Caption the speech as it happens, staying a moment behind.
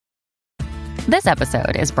This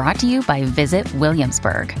episode is brought to you by Visit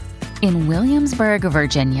Williamsburg. In Williamsburg,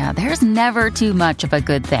 Virginia, there's never too much of a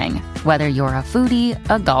good thing. Whether you're a foodie,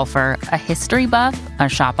 a golfer, a history buff, a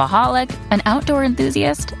shopaholic, an outdoor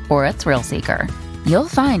enthusiast, or a thrill seeker, you'll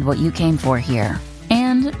find what you came for here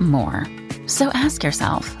and more. So ask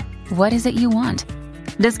yourself, what is it you want?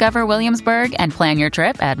 Discover Williamsburg and plan your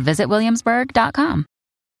trip at visitwilliamsburg.com.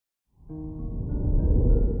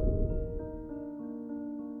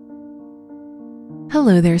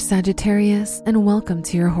 Hello there, Sagittarius, and welcome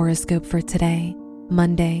to your horoscope for today,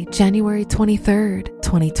 Monday, January 23rd,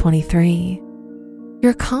 2023.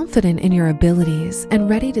 You're confident in your abilities and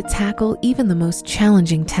ready to tackle even the most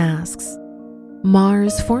challenging tasks.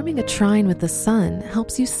 Mars forming a trine with the Sun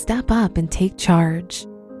helps you step up and take charge.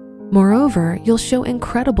 Moreover, you'll show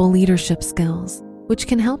incredible leadership skills, which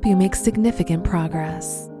can help you make significant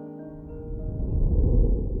progress.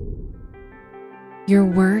 Your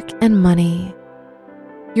work and money.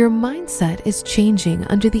 Your mindset is changing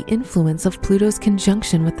under the influence of Pluto's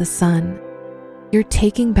conjunction with the Sun. You're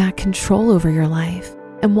taking back control over your life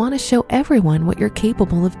and want to show everyone what you're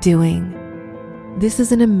capable of doing. This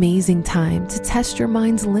is an amazing time to test your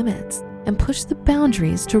mind's limits and push the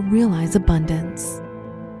boundaries to realize abundance.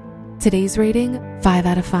 Today's rating, 5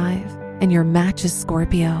 out of 5, and your match is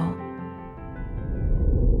Scorpio.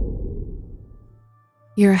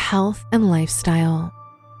 Your health and lifestyle.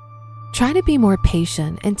 Try to be more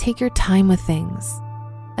patient and take your time with things.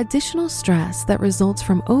 Additional stress that results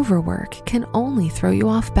from overwork can only throw you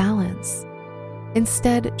off balance.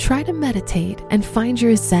 Instead, try to meditate and find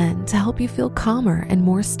your zen to help you feel calmer and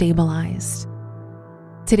more stabilized.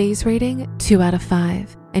 Today's rating, 2 out of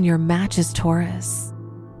 5, and your match is Taurus.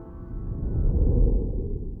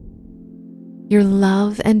 Your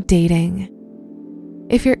love and dating.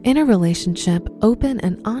 If you're in a relationship, open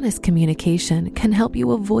and honest communication can help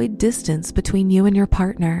you avoid distance between you and your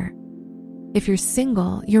partner. If you're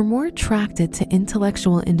single, you're more attracted to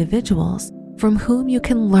intellectual individuals from whom you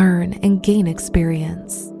can learn and gain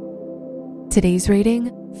experience. Today's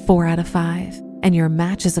rating, 4 out of 5, and your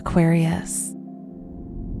match is Aquarius.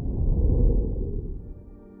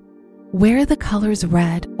 Wear the colors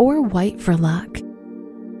red or white for luck.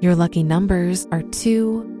 Your lucky numbers are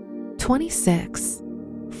 2, 26,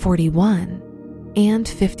 41, and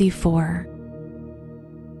 54.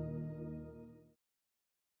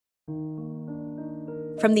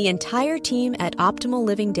 From the entire team at Optimal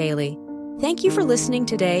Living Daily, thank you for listening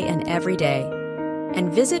today and every day.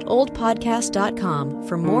 And visit oldpodcast.com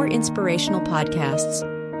for more inspirational podcasts.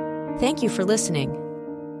 Thank you for listening.